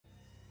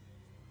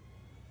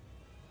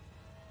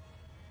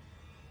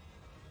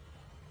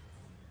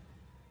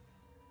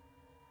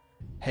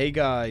Hey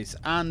guys,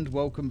 and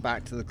welcome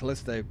back to the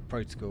Calisto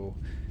protocol.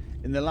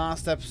 In the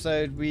last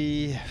episode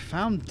we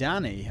found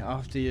Danny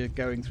after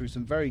going through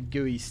some very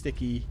gooey,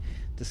 sticky,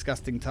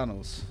 disgusting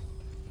tunnels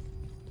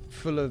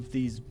full of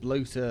these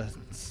bloater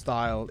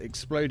style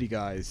explodey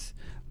guys,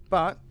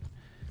 but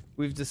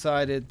we've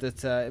decided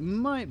that it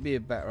might be a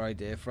better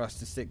idea for us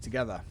to stick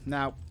together.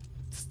 Now,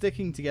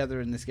 sticking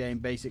together in this game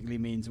basically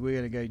means we're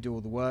going to go do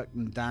all the work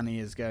and Danny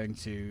is going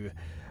to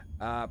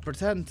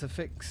pretend to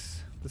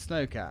fix the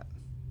snowcat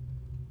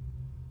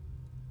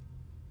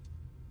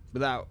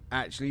without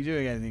actually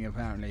doing anything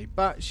apparently,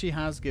 but she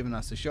has given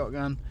us a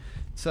shotgun,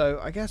 so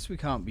I guess we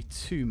can't be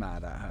too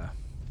mad at her.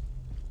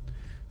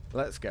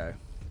 Let's go.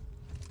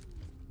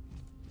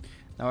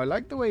 Now I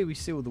like the way we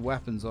see all the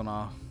weapons on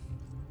our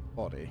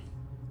body.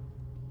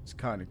 It's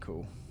kind of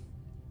cool.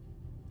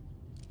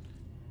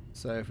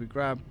 So if we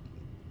grab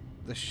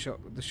the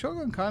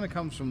shotgun kind of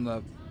comes from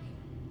the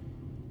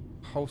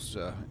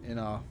holster in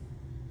our...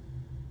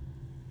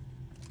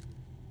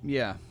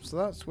 Yeah, so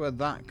that's where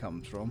that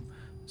comes from.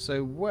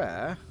 So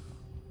where,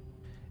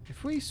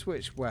 if we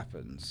switch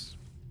weapons,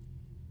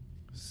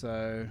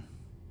 so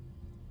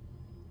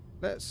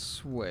let's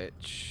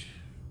switch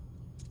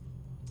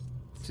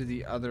to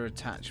the other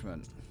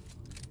attachment.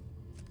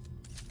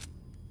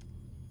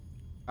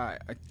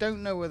 Alright, I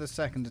don't know where the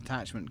second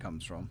attachment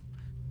comes from,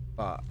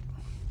 but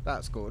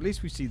that's cool. At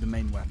least we see the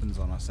main weapons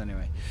on us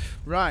anyway.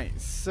 Right,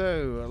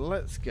 so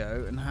let's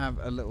go and have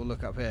a little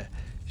look up here.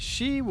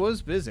 She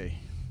was busy,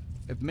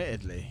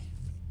 admittedly.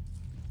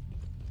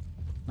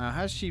 Now,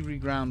 has she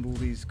reground all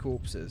these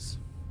corpses?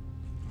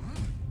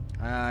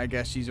 I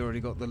guess she's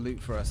already got the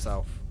loot for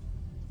herself.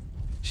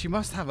 She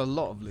must have a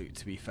lot of loot,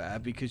 to be fair,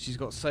 because she's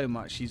got so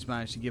much she's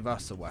managed to give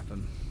us a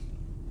weapon.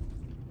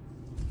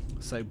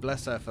 So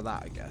bless her for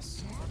that, I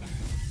guess.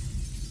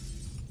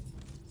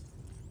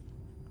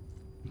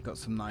 We've got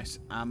some nice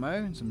ammo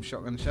and some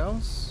shotgun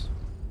shells.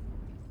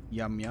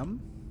 Yum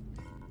yum.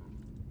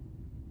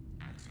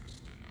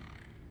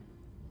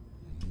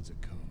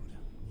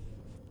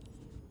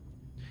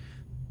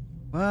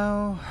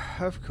 Well,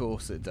 of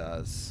course it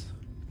does.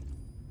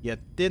 You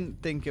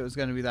didn't think it was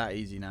going to be that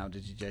easy now,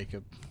 did you,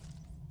 Jacob?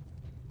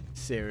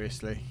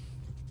 Seriously.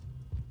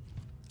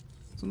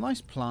 Some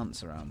nice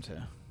plants around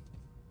here.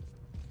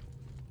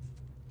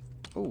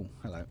 Oh,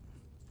 hello.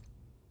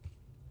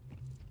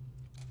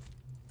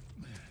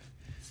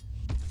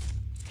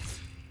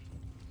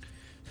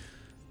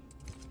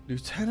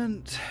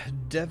 Lieutenant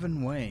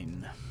Devon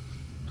Wayne.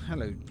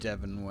 Hello,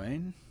 Devon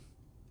Wayne.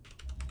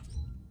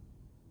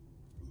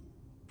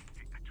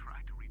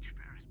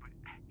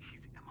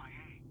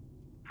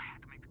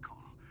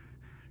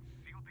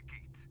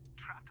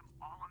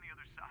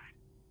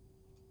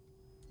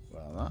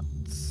 Well,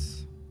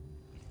 that's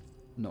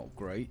not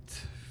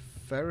great.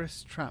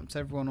 Ferris trapped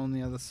everyone on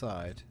the other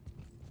side.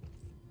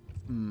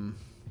 Kind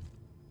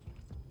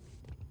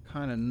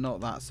of not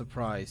that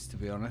surprised, to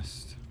be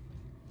honest.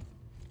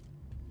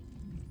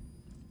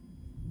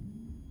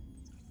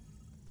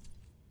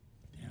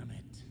 Damn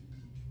it.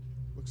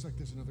 Looks like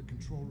there's another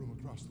control room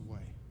across the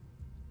way.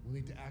 We'll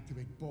need to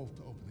activate both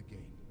to open the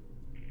gate.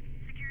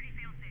 Security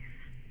failsafe.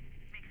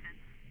 Makes sense.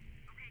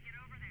 Okay, get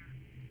over there.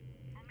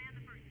 I'll man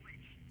the first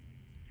switch.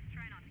 Just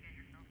try not to get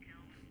yourself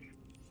killed.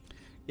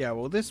 Yeah,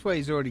 well, this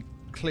way's already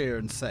clear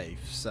and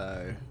safe,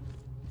 so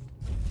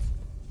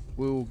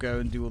we'll go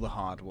and do all the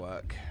hard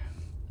work.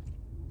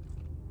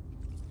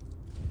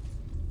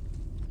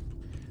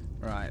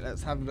 Right,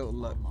 let's have a little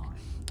look.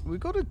 We've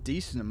got a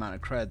decent amount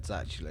of creds,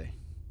 actually.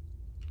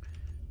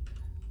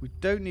 We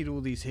don't need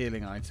all these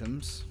healing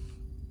items.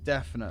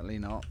 Definitely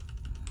not.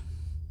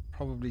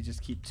 Probably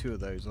just keep 2 of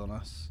those on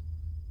us.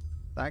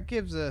 That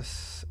gives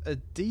us a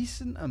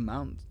decent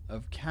amount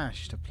of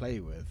cash to play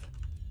with.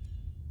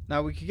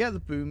 Now we could get the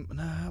boom...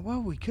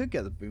 well, we could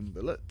get the boom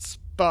bullets,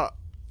 but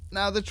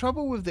now the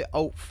trouble with the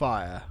alt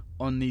fire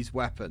on these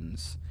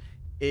weapons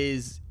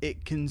is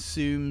it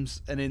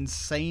consumes an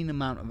insane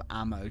amount of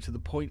ammo to the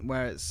point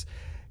where it's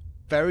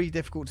very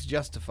difficult to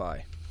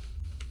justify.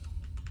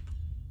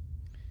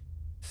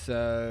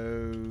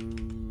 So...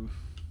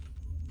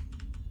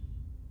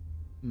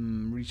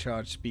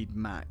 recharge speed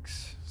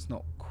max. It's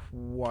not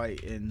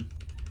quite in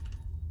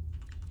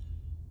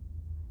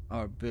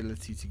our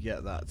ability to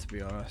get that, to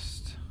be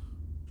honest.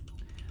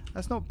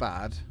 That's not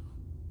bad.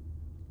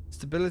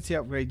 Stability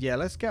upgrade, yeah,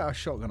 let's get our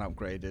shotgun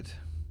upgraded,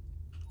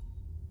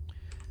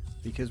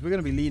 because we're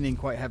going to be leaning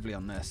quite heavily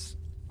on this.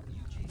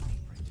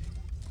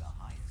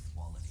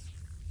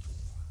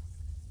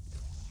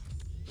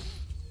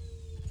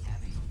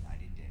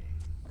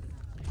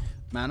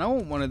 Man, I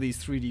want one of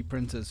these 3D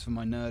printers for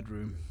my nerd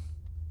room.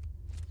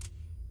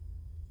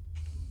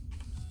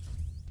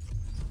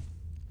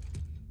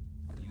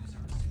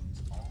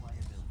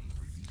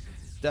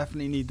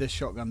 Definitely need this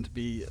shotgun to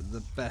be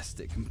the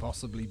best it can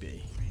possibly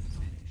be.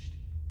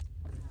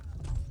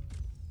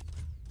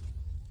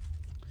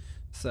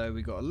 So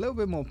we got a little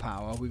bit more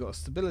power, we got a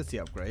stability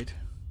upgrade.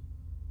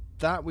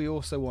 That we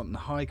also want in the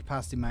high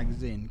capacity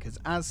magazine, because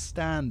as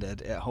standard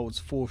it holds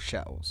 4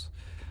 shells.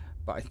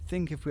 But I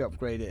think if we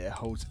upgrade it, it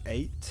holds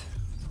 8.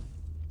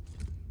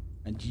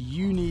 And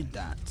you need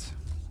that.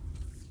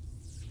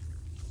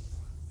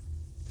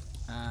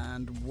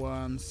 And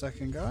 1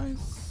 second,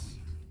 guys.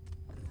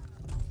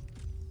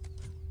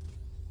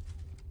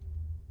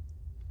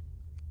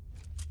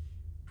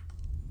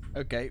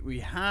 Okay, we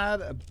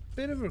had a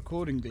bit of a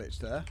recording glitch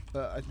there,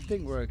 but I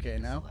think we're okay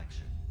now.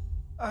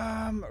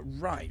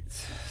 Right.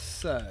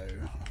 So,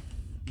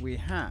 we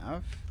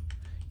have...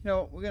 You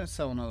know what, we're going to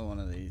sell another one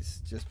of these,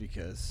 just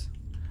because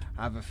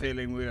I have a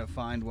feeling we're going to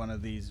find one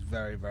of these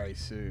very, very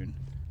soon.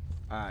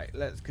 Alright,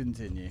 let's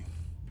continue.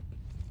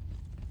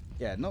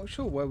 Yeah, not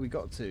sure where we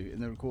got to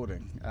in the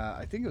recording.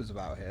 I think it was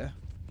about here.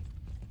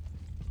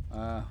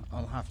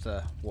 I'll have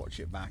to watch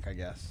it back, I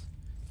guess.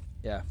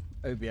 Yeah,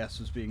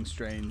 OBS was being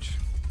strange.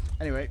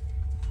 Anyway,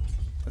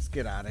 let's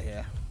get out of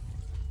here.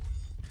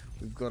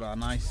 We've got our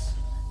nice,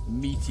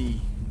 meaty,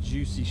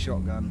 juicy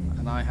shotgun,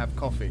 and I have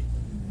coffee.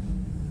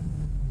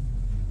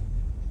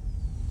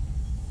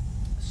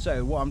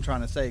 So, what I'm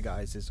trying to say,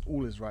 guys, is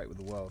all is right with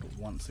the world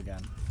once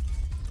again.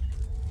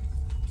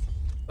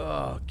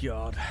 Oh,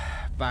 God.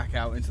 Back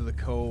out into the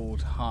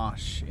cold,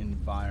 harsh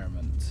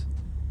environment.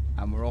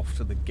 And we're off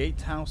to the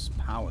Gatehouse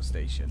Power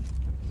Station.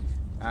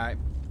 Alright.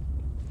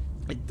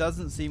 It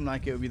doesn't seem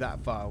like it would be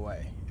that far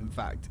away. In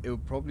fact, it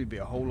would probably be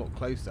a whole lot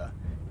closer.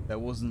 There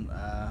wasn't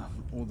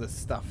all this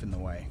stuff in the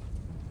way.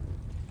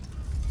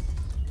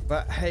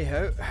 But hey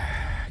ho,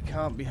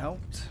 can't be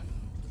helped.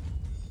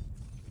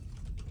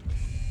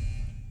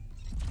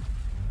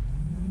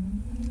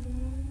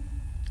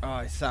 Oh,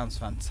 it sounds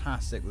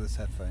fantastic with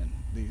this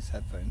these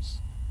headphones.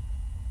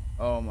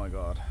 Oh my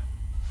god.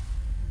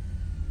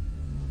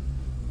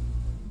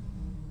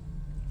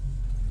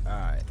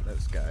 Alright,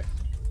 let's go.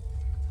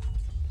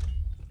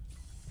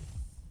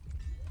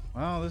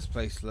 Well, this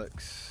place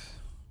looks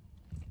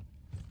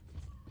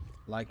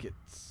like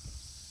it's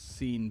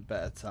seen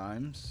better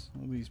times.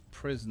 All these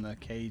prisoner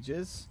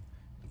cages.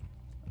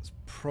 That's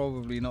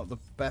probably not the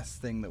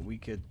best thing that we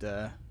could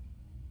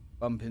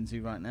bump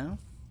into right now.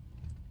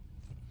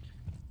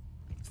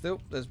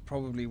 Still, there's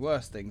probably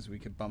worse things we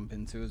could bump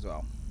into as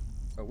well.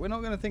 But we're not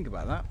going to think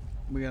about that.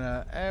 We're going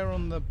to err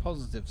on the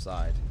positive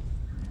side.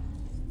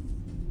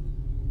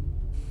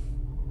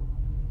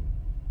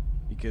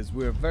 Because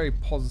we're a very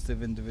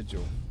positive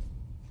individual.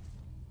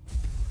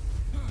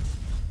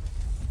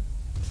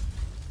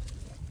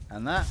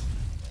 And that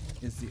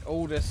is the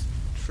oldest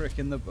trick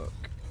in the book.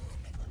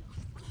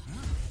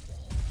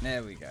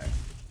 There we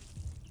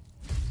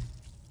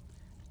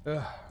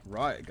go.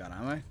 Riot gun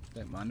ammo.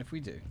 Don't mind if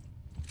we do.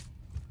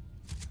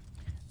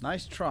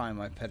 Nice try,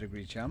 my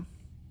pedigree chum.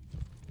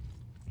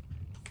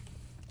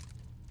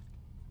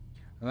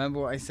 Remember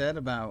what I said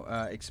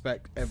about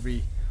expect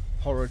every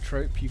horror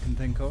trope you can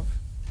think of?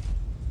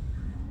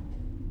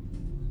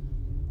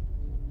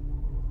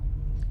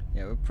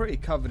 Yeah, we're pretty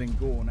covered in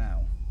gore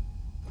now.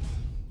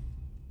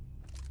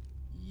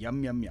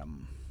 Yum, yum,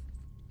 yum.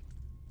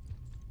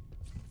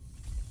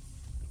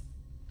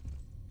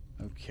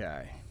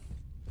 Okay.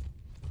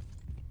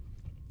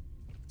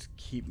 Let's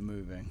keep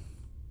moving.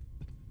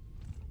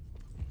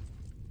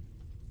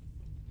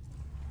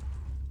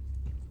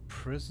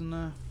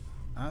 Prisoner?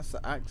 That's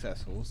the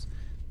access halls.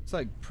 It's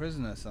like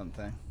prisoner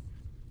something.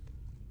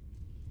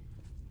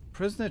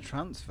 Prisoner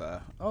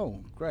transfer. Oh,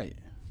 great.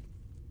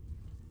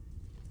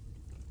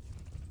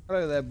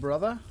 Hello there,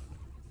 brother.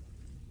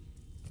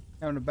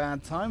 Having a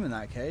bad time in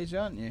that cage,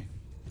 aren't you?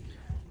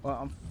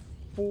 Well,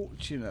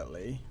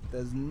 unfortunately,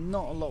 there's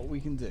not a lot we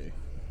can do.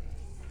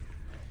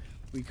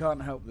 We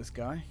can't help this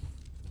guy.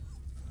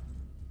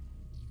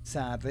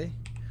 Sadly,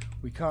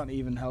 we can't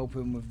even help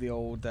him with the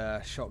old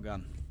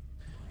shotgun.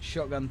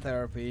 Shotgun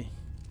therapy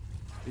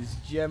is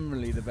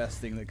generally the best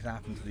thing that could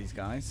happen to these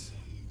guys.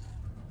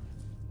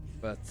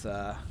 But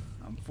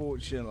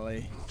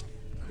unfortunately,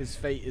 his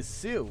fate is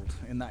sealed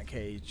in that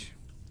cage.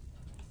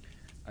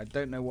 I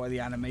don't know why the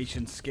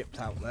animation skipped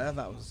out there.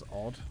 That was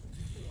odd.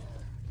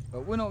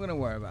 But we're not going to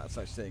worry about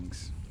such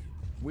things.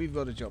 We've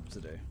got a job to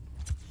do.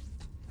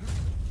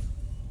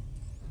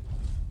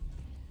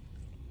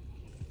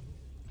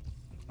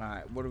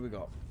 Alright, what do we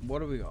got? What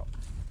do we got?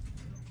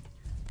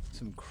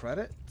 Some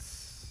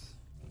credits.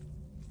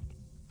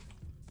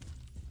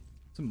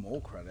 Some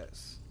more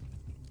credits.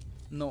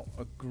 Not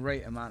a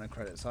great amount of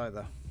credits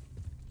either.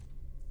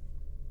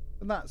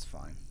 But that's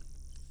fine.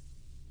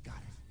 Got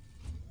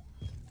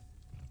it.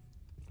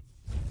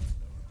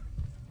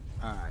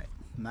 Alright,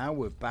 now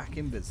we're back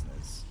in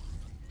business.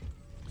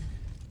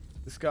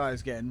 This guy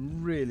is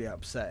getting really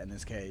upset in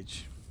his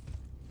cage.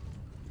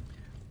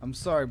 I'm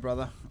sorry,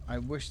 brother. I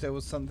wish there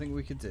was something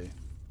we could do.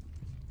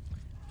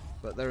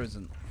 But there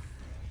isn't.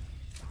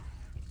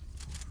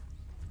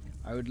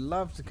 I would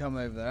love to come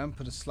over there and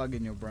put a slug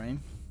in your brain.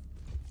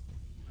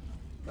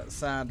 But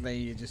sadly,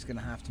 you're just going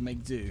to have to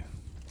make do.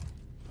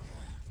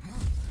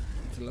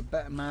 Until a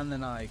better man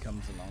than I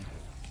comes along.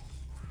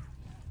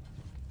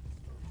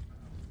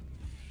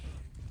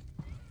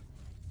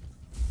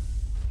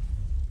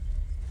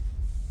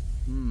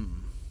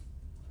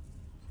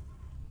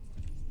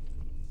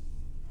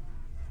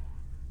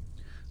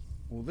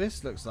 Well,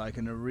 this looks like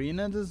an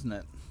arena, doesn't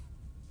it?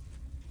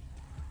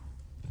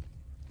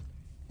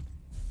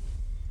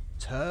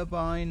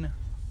 Turbine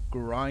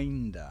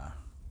grinder.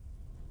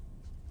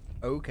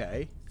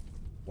 Okay.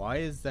 Why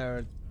is there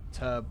a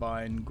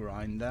turbine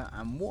grinder?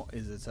 And what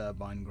is a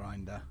turbine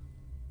grinder?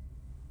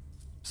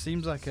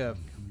 Seems like a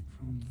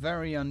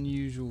very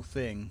unusual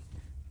thing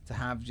to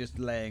have just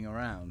laying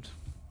around.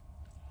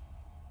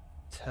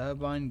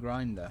 Turbine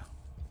grinder.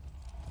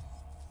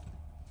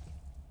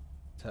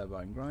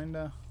 Turbine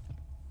grinder.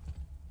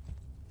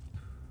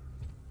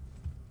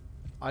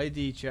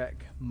 ID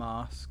check,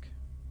 mask,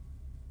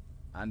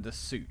 and a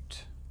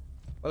suit.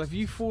 Well, if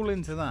you fall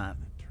into that,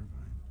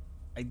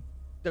 I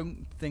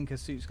don't think a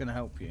suit's going to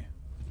help you.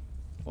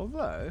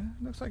 Although,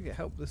 looks like it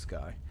helped this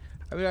guy.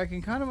 I mean, I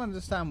can kind of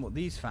understand what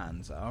these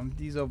fans are.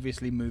 These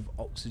obviously move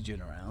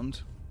oxygen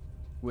around,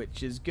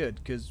 which is good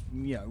because,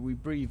 you know, we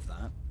breathe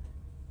that.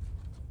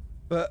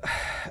 But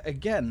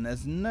again,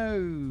 there's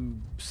no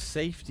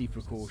safety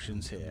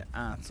precautions here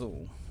at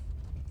all.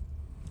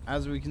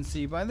 As we can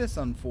see by this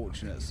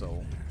unfortunate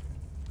soul.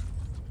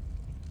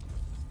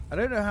 I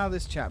don't know how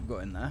this chap got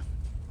in there.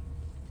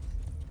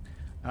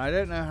 And I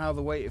don't know how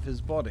the weight of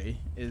his body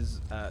is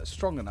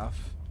strong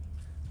enough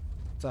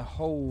to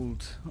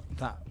hold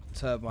that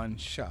turbine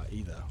shut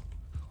either,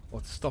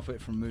 or to stop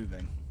it from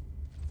moving.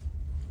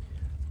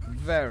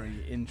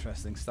 Very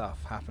interesting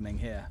stuff happening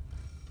here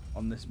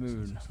on this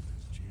moon.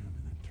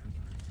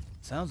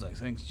 Sounds like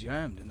something's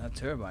jammed in that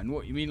turbine.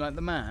 What, you mean like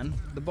the man?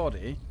 The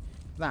body?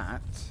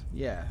 That?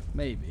 Yeah,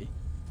 maybe.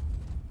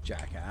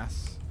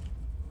 Jackass.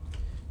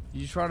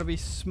 You try to be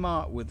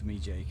smart with me,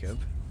 Jacob.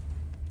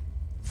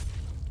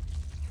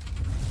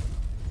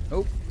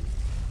 Oh.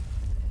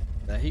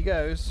 There he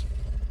goes.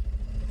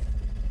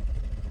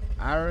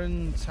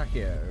 Aaron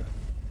Takeo.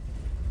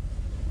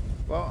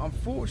 Well,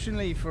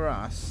 unfortunately for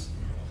us,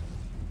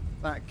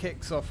 that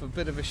kicks off a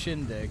bit of a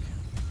shindig.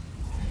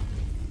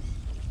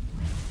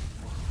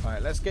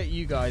 Alright, let's get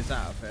you guys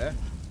out of here.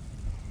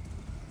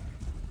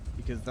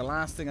 Because the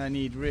last thing I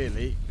need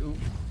really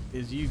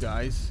is you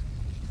guys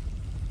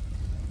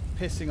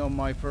pissing on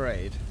my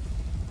parade,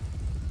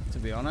 to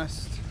be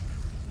honest.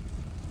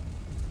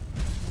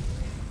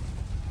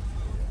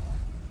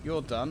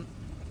 You're done.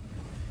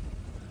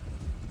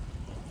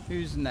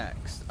 Who's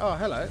next? Oh,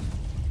 hello.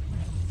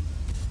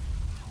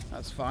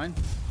 That's fine.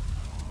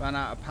 Ran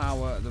out of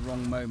power at the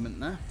wrong moment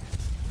there.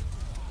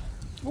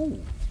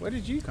 Ooh, where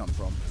did you come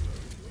from?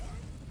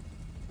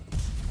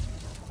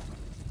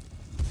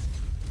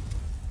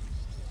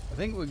 I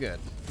think we're good.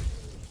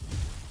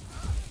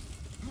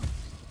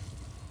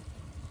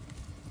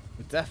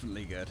 We're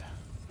definitely good.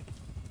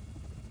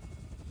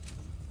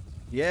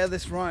 Yeah,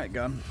 this riot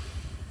gun.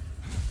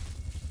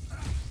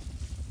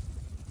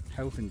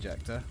 Health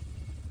injector.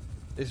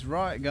 This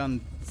riot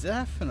gun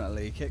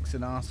definitely kicks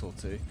an arse or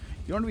two.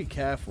 You want to be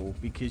careful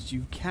because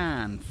you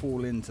can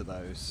fall into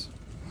those.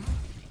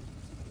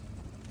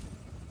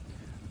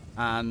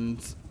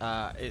 And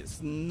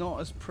it's not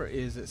as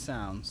pretty as it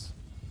sounds,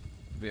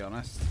 to be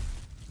honest.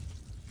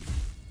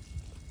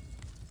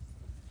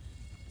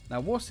 Now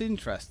what's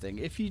interesting,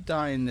 if you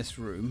die in this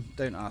room,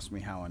 don't ask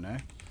me how I know.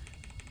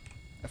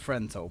 A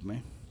friend told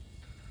me.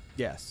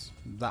 Yes,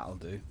 that'll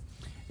do.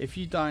 If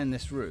you die in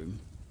this room,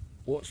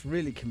 what's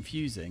really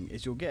confusing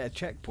is you'll get a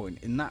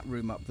checkpoint in that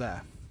room up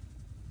there.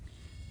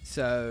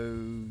 So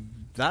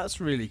that's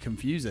really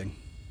confusing.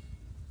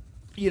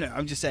 You know,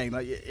 I'm just saying,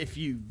 like, if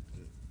you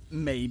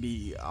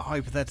maybe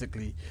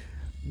hypothetically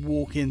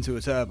walk into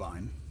a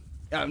turbine.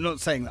 I'm not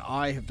saying that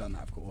I have done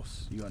that, of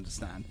course, you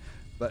understand.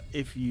 But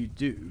if you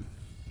do,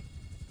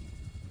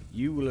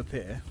 you will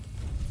appear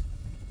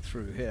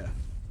through here.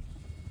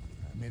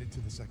 I made it to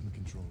the second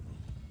control room.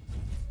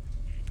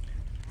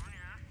 Long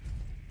enough.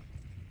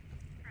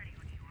 Ready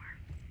when you are.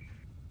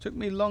 Took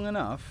me long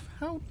enough?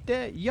 How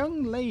dare...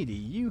 Young lady,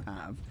 you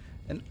have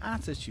an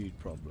attitude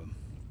problem.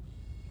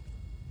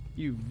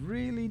 You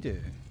really do.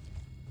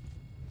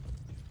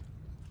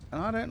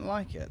 And I don't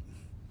like it.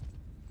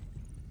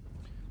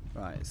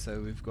 Right,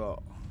 so we've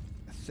got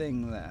a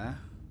thing there.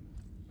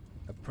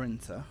 A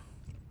printer.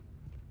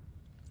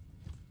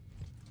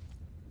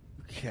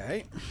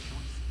 Okay.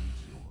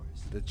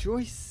 The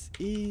choice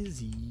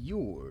is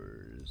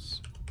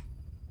yours.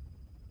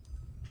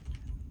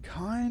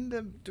 Kind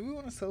of. Do we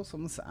want to sell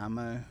some of this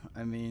ammo?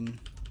 I mean,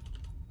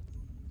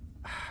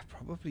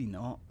 probably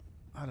not.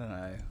 I don't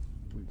know.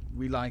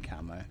 We like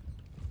ammo.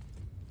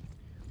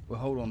 We'll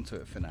hold on to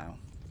it for now.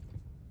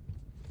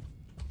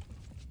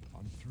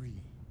 On 3,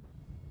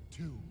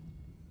 2,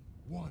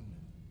 1.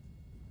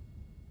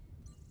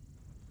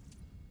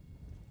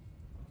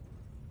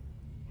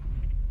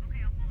 Okay,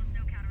 I'll pull the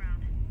snowcat around.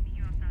 Meet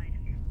you outside.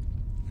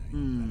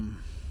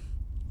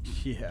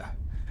 Yeah.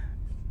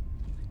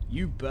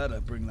 You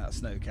better bring that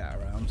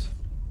snowcat around,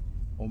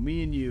 or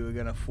me and you are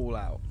gonna fall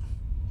out.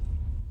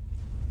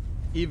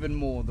 Even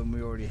more than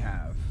we already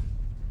have.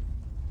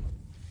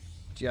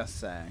 Just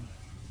saying.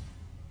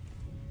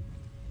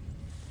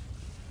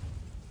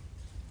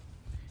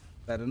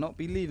 Better not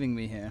be leaving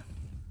me here.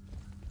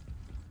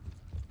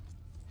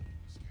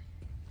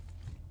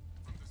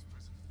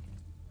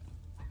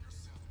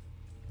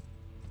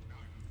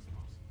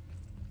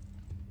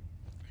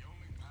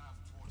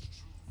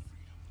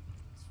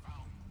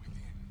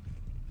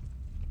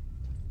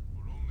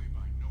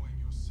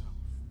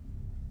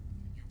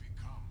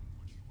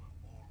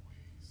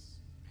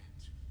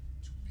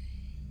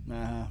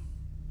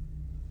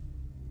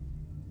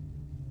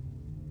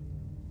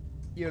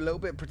 You're a little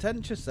bit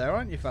pretentious there,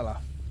 aren't you,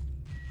 fella?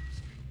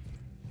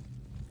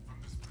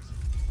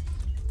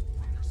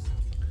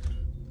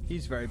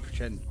 He's very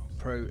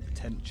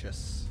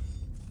pretentious.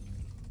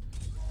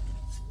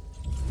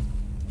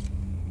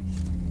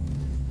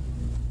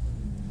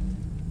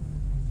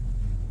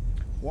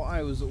 What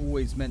I was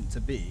always meant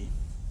to be,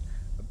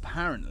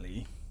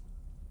 apparently,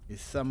 is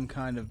some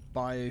kind of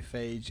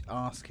biophage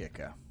arse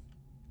kicker.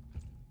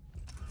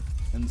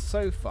 And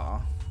so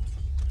far,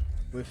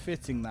 we're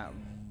fitting that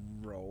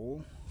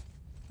role.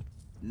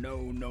 No,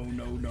 no,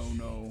 no, no,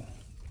 no.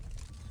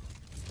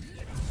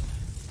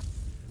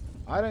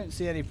 I don't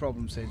see any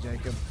problems here,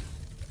 Jacob.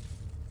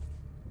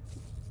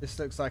 This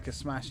looks like a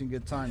smashing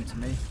good time to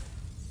me.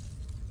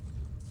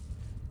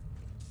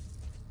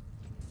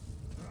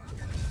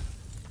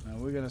 Now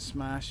we're going to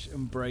smash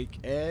and break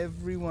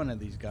every one of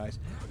these guys.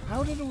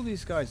 How did all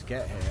these guys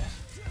get here?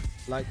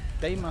 Like,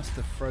 they must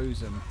have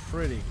frozen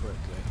pretty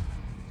quickly.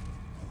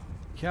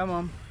 Come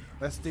on,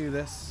 let's do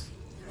this.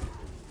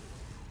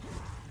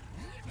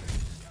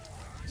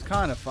 It's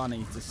kind of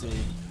funny to see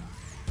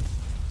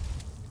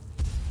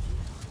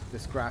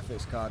this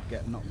graphics card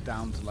get knocked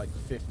down to like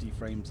 50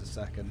 frames a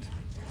second.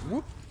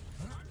 Whoop!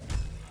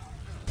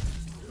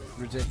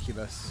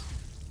 Ridiculous.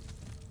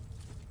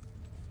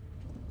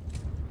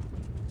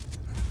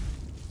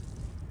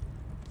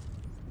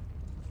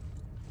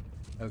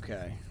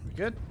 Okay, we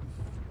good?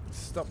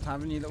 Stopped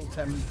having your little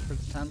temper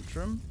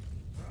tantrum.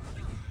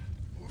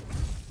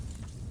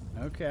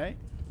 Okay.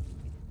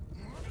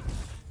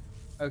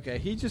 Okay,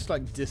 he just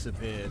like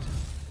disappeared.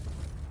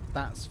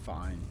 That's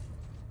fine.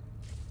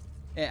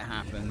 It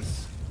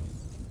happens.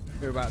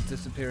 Hear about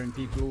disappearing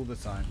people all the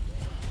time.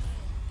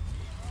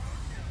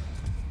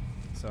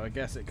 So I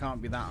guess it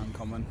can't be that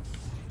uncommon.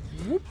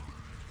 Whoop!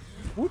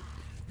 Whoop!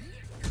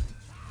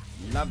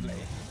 Lovely.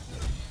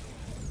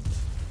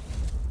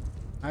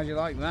 How'd you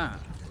like that?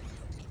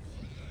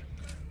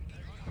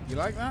 You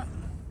like that?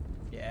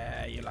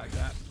 Yeah, you like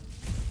that.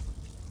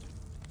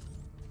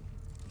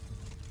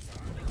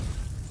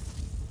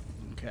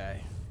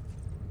 Okay.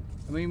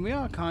 I mean, we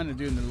are kind of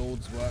doing the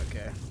Lord's work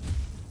here.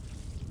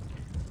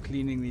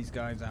 Cleaning these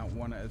guys out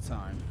one at a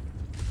time.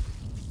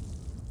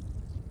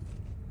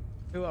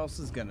 Who else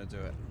is gonna do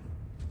it?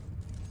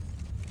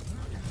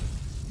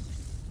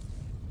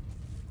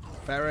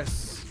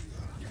 Ferris.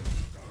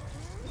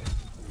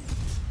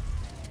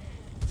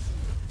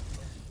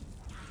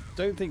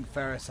 Don't think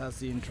Ferris has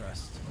the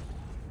interest.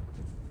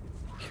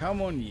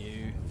 Come on,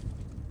 you.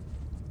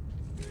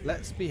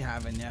 Let's be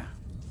having ya.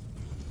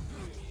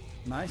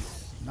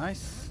 Nice,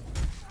 nice.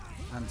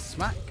 And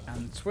smack,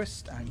 and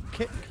twist, and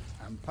kick,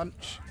 and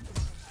punch.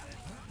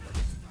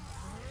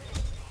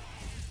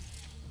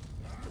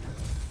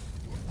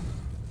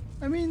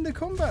 I mean, the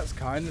combat's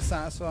kind of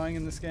satisfying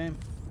in this game.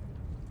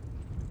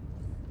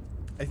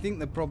 I think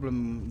the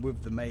problem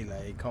with the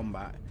melee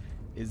combat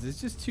is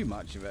there's just too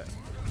much of it.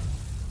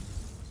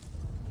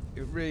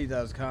 It really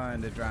does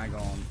kind of drag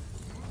on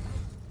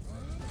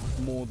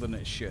more than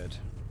it should.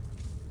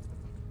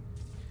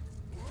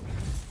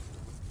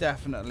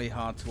 Definitely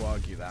hard to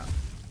argue that.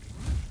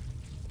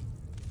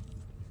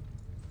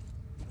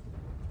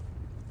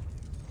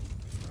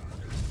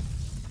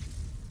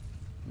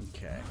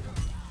 Okay.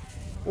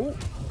 Oh,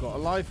 got a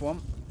live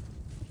one.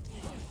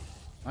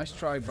 Nice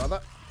try, brother.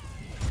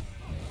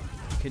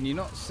 Can you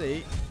not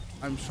see?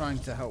 I'm trying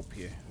to help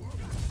you.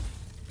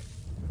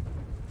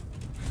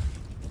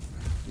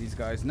 These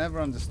guys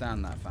never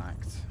understand that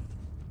fact.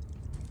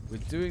 We're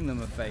doing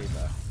them a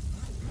favor.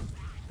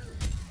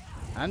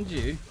 And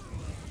you.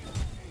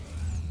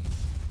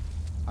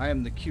 I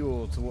am the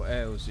cure to what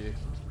ails you.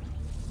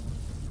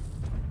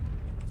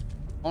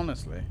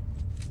 Honestly.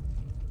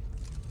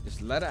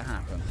 Just let it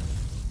happen.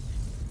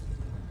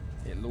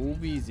 It'll all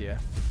be easier.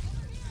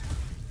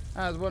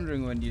 I was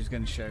wondering when you was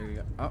going to show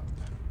up.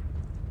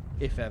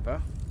 If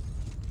ever.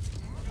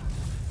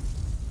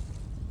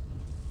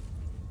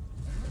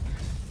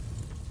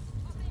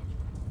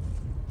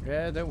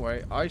 Yeah, don't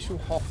worry. I shall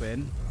hop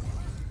in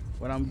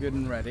when I'm good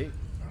and ready.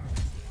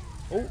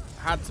 Oh,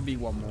 had to be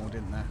one more,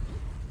 didn't there?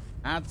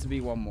 Had to be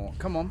one more.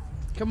 Come on.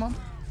 Come on.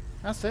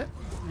 That's it.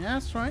 Yeah,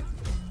 that's right.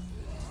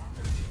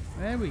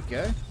 There we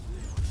go.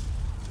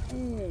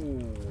 Ooh.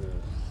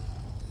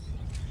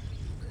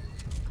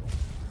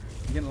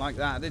 You didn't like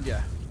that, did you?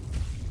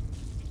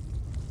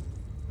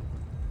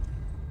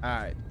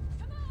 Alright.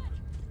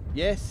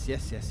 Yes,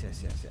 yes, yes,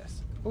 yes, yes,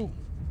 yes. Ooh.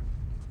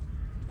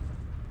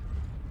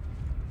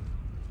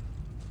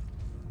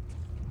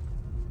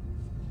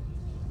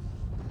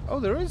 Oh,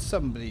 there is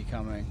somebody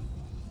coming.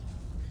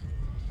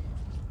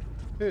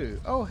 Who?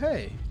 Oh,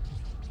 hey.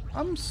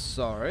 I'm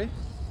sorry.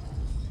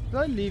 Did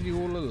I leave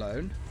you all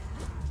alone?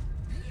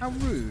 How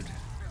rude.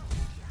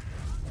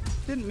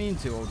 Didn't mean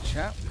to, old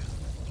chap.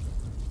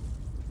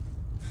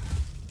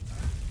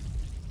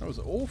 That was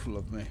awful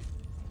of me.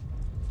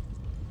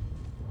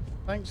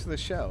 Thanks for the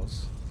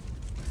shells.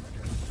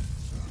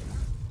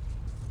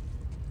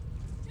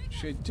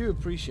 Which I do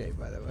appreciate,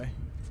 by the way.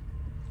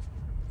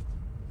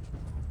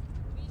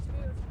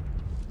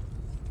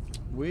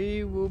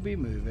 We will be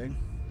moving.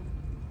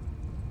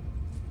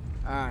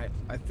 Alright,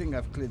 I think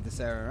I've cleared this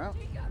area out.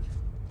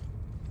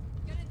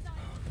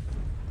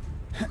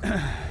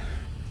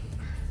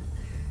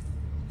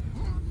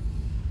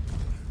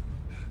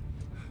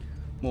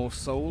 More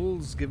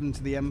souls given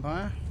to the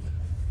Empire.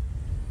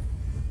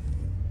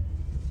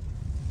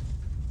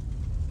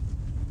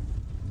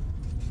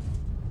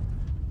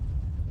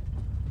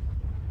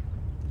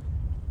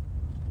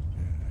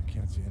 I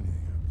can't see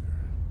anything up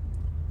there.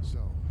 So,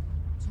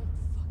 Don't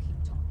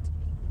fucking talk to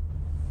me.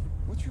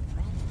 what's your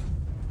problem?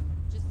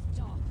 Just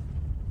stop.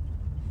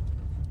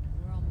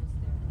 We're almost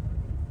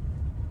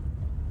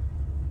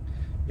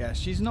there. Yeah,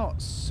 she's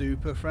not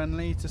super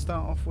friendly to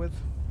start off with.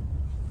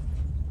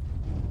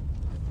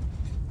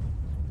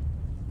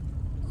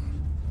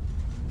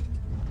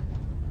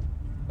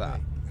 But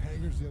Hey,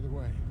 hangar's the other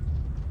way.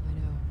 I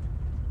know.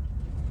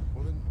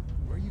 Well then,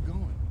 where are you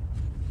going?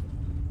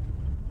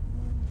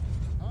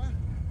 Huh?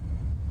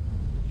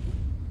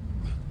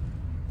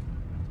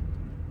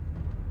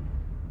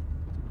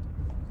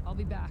 I'll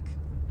be back.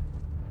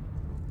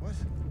 What?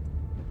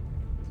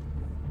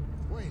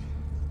 Wait.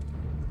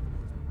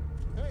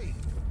 Hey!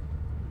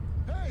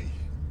 Hey!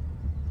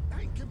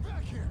 Hey, get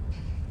back here!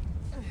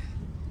 Hey.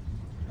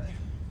 Oh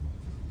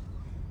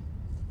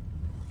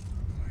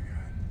my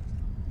god.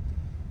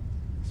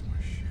 It's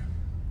my ship.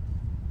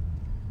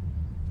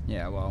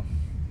 yeah, well,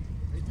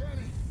 Hey,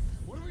 Danny!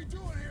 What are we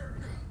doing here?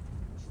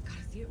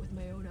 Gotta see it with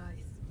my own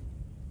eyes.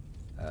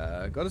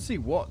 gotta see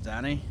what,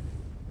 Danny?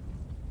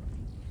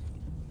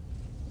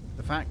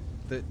 The fact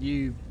that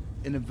you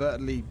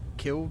inadvertently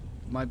killed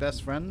my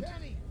best friend?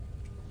 Danny!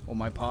 Or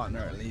my partner,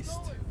 at least.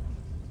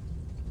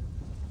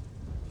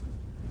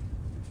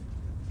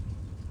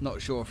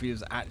 Not sure if he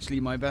was actually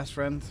my best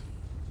friend.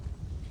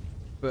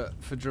 But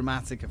for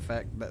dramatic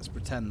effect, let's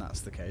pretend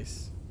that's the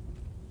case.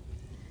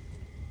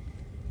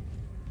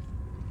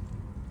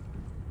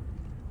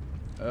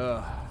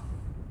 Ugh.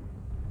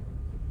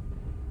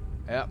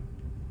 Yep.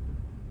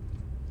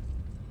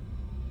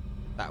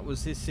 That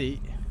was his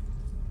seat.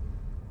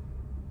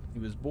 He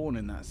was born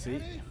in that seat.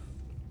 Danny?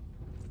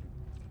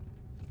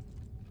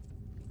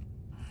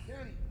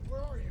 Danny,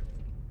 where are you?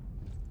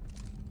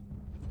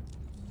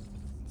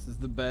 This is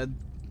the bed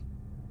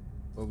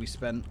where we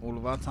spent all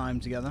of our time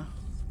together,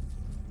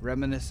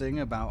 reminiscing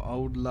about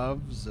old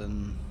loves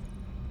and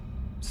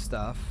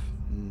stuff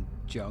and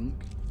junk.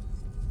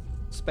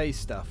 Space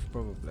stuff,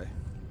 probably.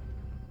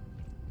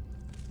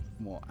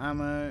 More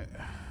ammo.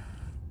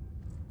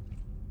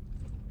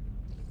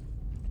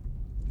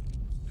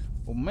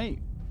 Or maybe,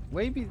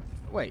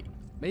 wait,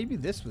 maybe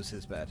this was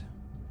his bed.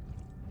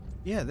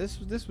 Yeah, this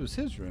was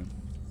his room.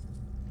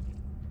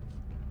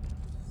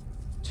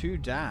 To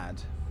Dad.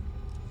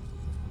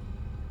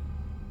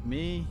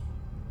 Me.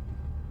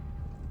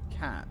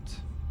 Cat.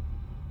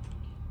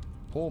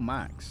 Poor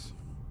Max.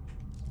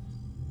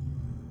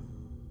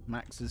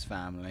 Max's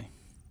family.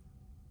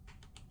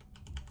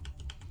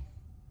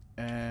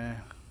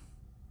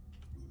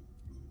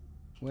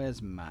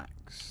 Where's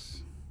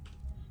Max?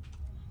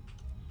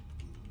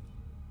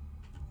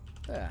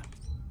 There.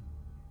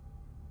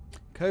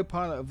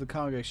 Co-pilot of the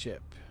cargo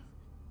ship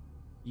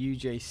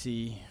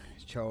UJC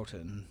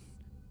Charlton.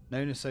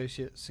 Known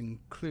associates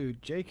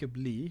include Jacob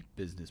Lee,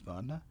 business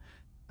partner,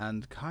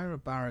 and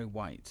Kyra Barry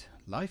White,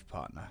 life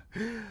partner.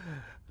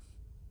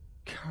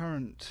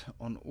 Current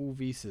on all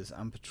visas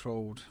and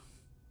patrolled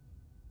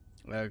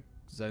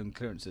zone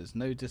clearances.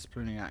 No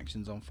disciplinary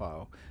actions on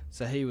file.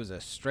 So he was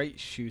a straight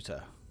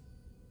shooter.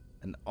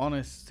 An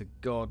honest to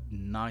God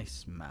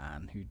nice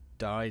man who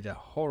died a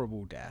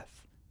horrible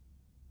death.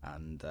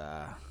 And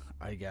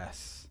I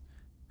guess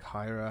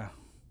Kyra,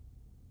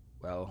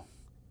 well,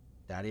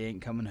 Daddy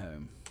ain't coming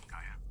home.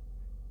 Gaia,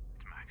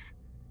 it's Max.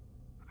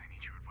 I need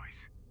your advice.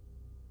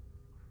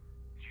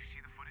 Did you see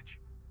the footage?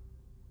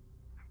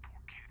 That poor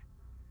kid.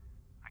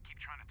 I keep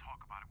trying to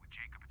talk about it with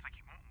Jacob. It's like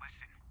he won't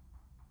listen.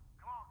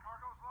 Come on,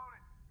 cargo's loaded.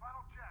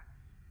 Final check.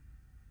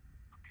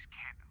 Look, this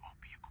can't all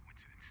be a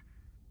coincidence.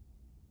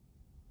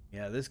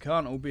 Yeah, this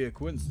can't all be a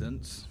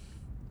coincidence.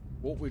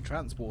 What we're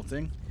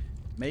transporting,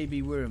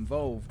 maybe we're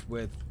involved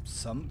with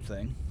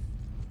something.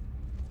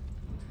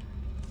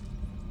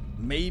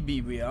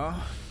 Maybe we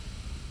are.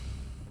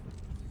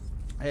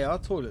 Hey, our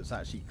toilet's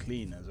actually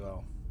clean as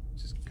well,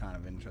 which is kind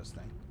of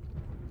interesting.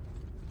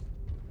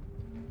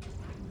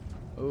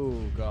 Oh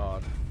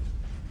God.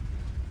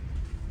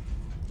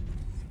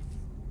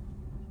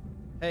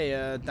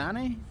 Hey,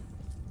 Danny?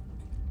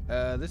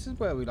 This is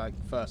where we like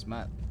first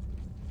met.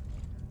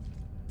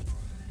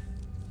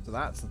 So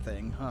that's the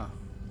thing, huh?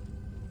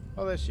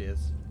 Oh, there she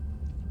is.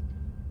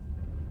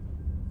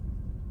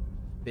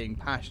 Being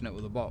passionate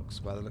with a box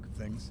by the look of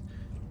things.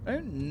 I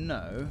don't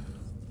know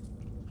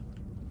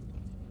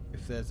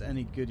if there's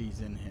any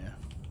goodies in here.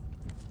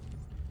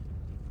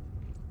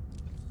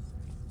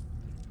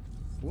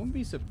 Wouldn't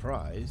be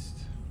surprised.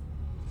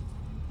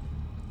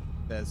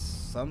 There's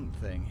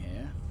something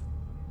here.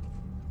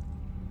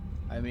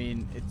 I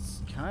mean,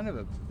 it's kind of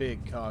a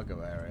big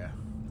cargo area.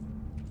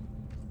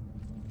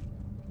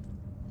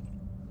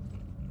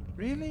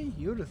 Really?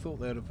 You would have thought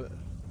they would have put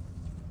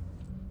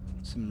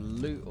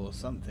some loot or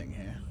something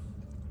here.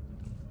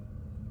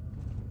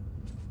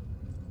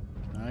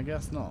 I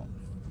guess not.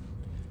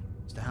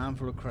 Just a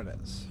handful of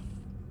credits.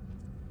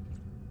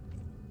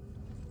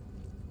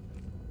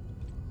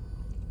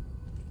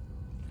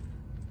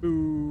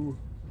 Ooh.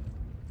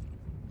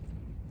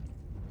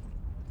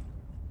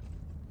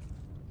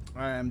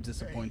 I am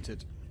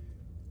disappointed. Hey,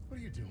 what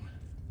are you doing?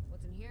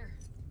 What's in here?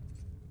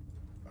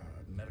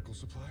 Medical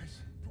supplies?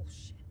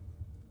 Bullshit.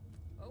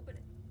 Open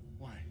it.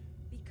 Why?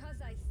 Because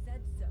I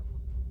said so.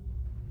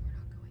 We're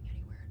not going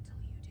anywhere until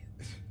you do.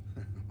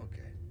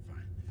 Okay,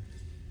 fine.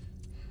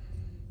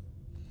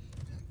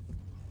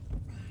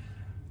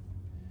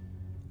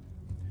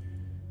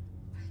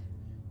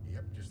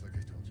 Yep, just like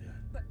I told you.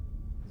 But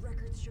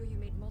records show you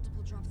made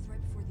multiple drops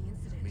right before the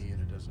incident. Me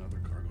and a dozen other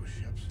cargo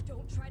ships.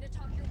 Don't try to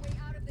talk your way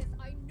out of this.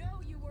 I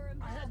know you were I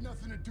involved. had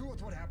nothing to do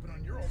with what happened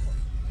on Europa.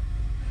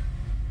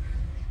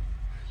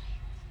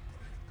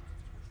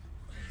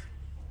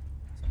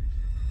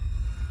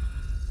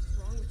 What's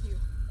wrong with you?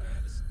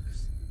 This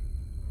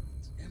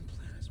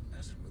implant is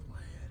messing with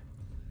my head.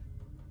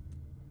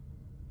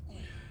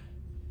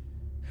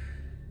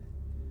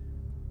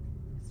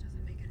 This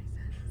doesn't make any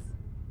sense.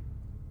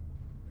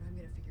 But I'm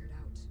gonna figure it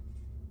out.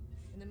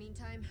 In the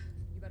meantime,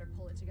 you better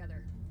pull it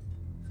together.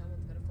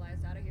 Someone's gonna fly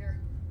us out of here.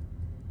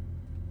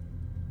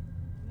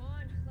 Come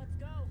on, let's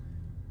go.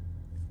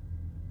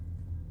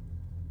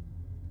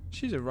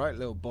 She's a right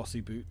little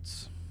bossy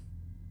boots.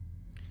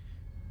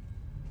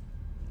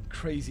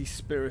 Crazy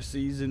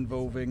conspiracies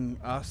involving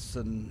us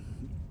and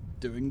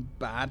doing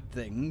bad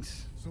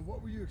things. So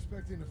what were you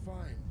expecting to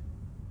find?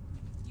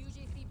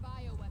 UJC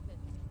bioweapon.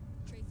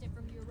 Traced it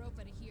from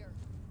Europa to here.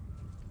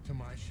 To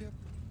my ship?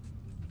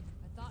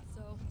 I thought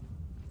so.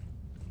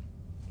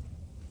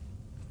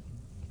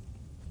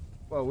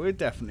 Well, we're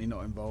definitely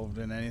not involved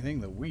in anything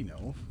that we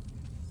know of.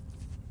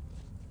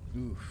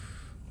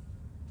 Oof.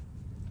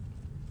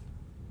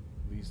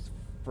 These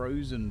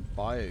frozen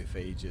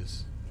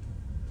biophages.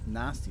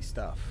 Nasty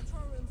stuff.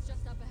 Control room's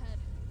just up ahead.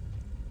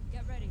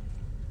 Get ready.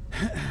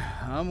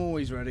 I'm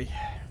always ready.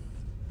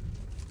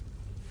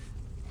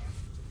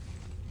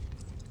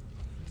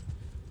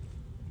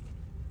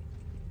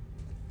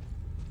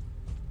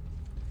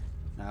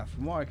 Now,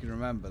 from what I can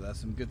remember, there's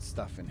some good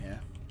stuff in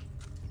here.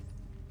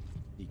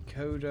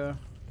 Decoder.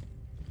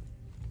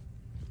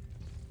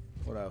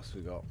 What else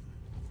we got?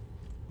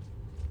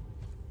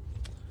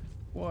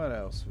 What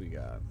else we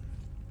got?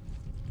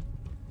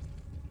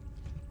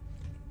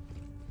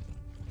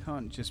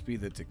 Can't just be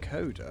the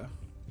decoder.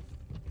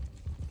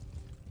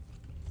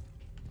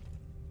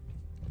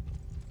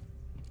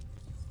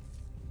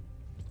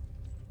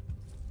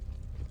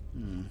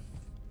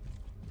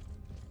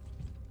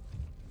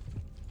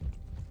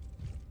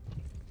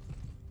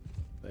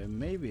 So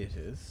maybe it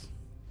is.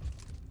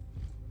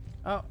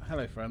 Oh,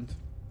 hello, friend.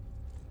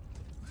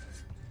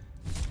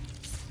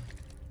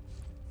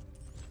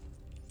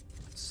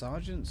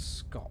 Sergeant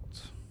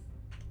Scott.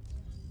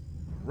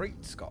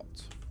 Great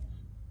Scott.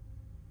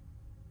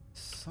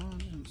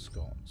 Sergeant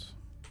Scott.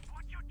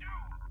 What'd you do?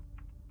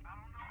 I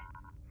don't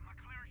know. My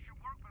clearance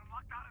should work, but I'm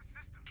locked out of the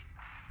system.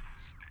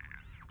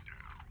 Stand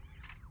down.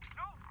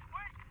 No,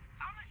 wait!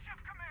 I'm the ship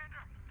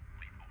commander!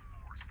 Lethal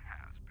force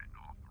has been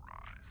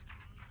authorized.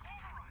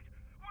 Override!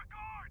 We're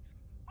guards!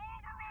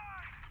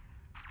 Override!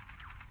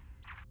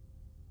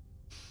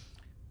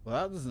 Well,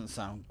 that doesn't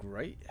sound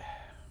great.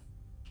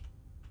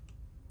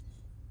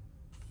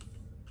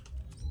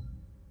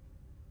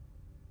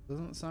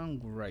 Doesn't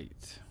sound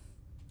great.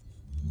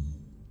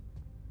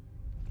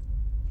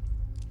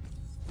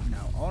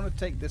 Now, I want to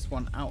take this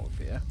one out of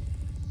here,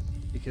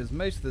 because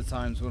most of the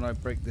times when I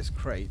break this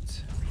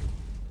crate,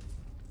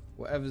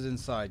 whatever's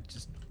inside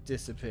just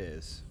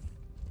disappears.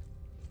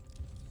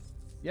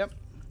 Yep.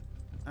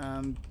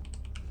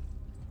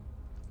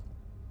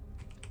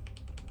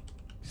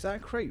 Is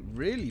that crate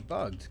really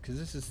bugged? Because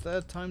this is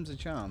 3rd time's a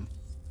charm.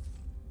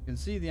 You can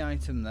see the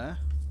item there,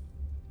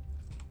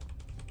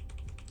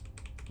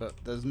 but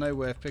there's no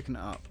way of picking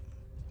it up.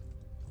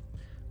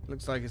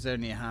 Looks like it's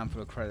only a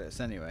handful of credits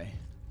anyway.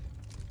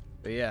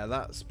 But yeah,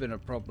 that's been a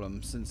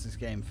problem since this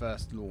game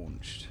first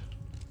launched.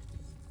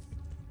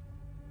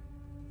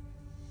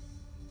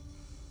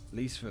 At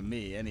least for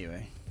me,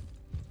 anyway.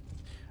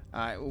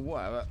 Alright, well,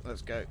 whatever.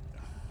 Let's go.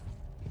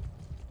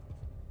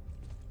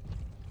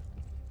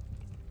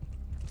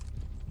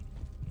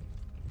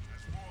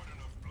 As Warden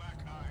of Black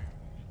Iron,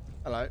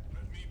 Hello.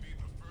 let me be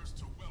the first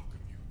to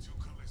welcome you to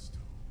Calisto.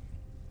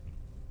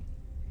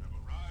 You have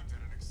arrived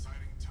at an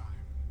exciting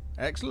time.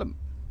 Excellent.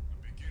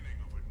 The beginning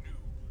of a new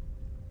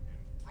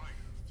and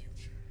brighter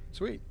future.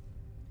 Sweet.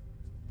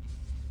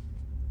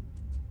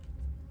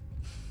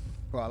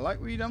 Well, I like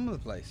what you've done with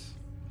the place.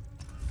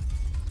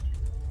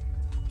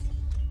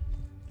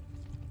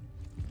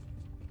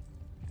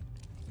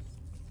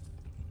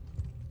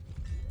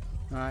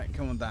 Alright,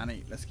 come on,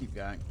 Danny. Let's keep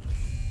going.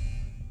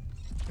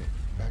 Hey,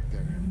 back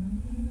there.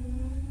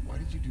 Why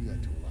did you do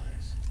that to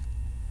Elias?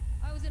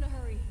 I was in a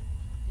hurry.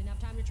 Didn't have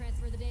time to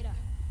transfer the data.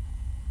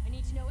 I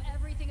need to know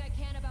everything I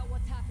can about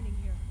what's happening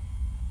here.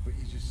 But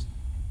you just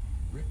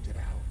ripped it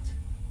out.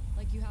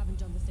 Like you haven't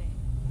done the same.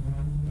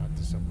 Not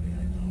to somebody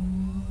I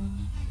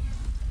know.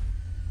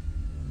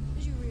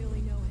 Did you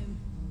really know him?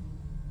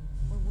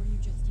 Or were you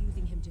just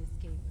using him to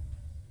escape?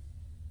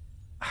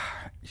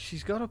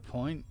 She's got a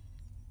point,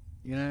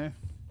 you know.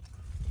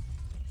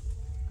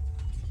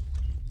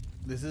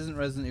 This isn't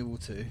Resident Evil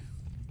 2.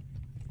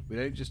 We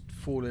don't just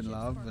fall in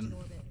love and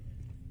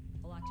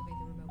I'll activate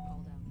the remote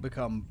call down.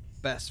 become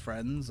best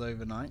friends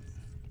overnight.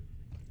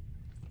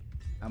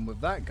 And with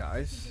that,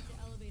 guys, Take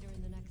the elevator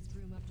in the next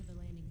room up to the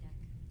landing deck.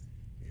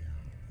 Yeah,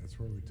 that's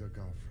where we took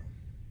off from.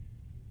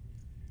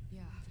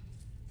 Yeah.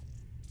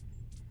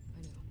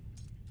 I know.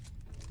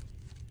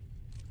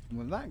 and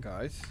with that,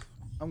 guys,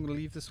 I'm going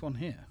to leave this one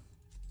here.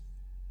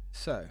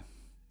 So,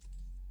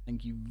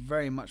 thank you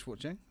very much for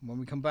watching. When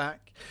we come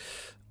back,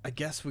 I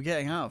guess we're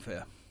getting out of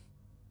here.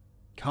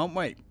 Can't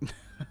wait.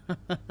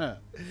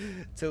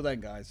 Till then,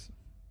 guys.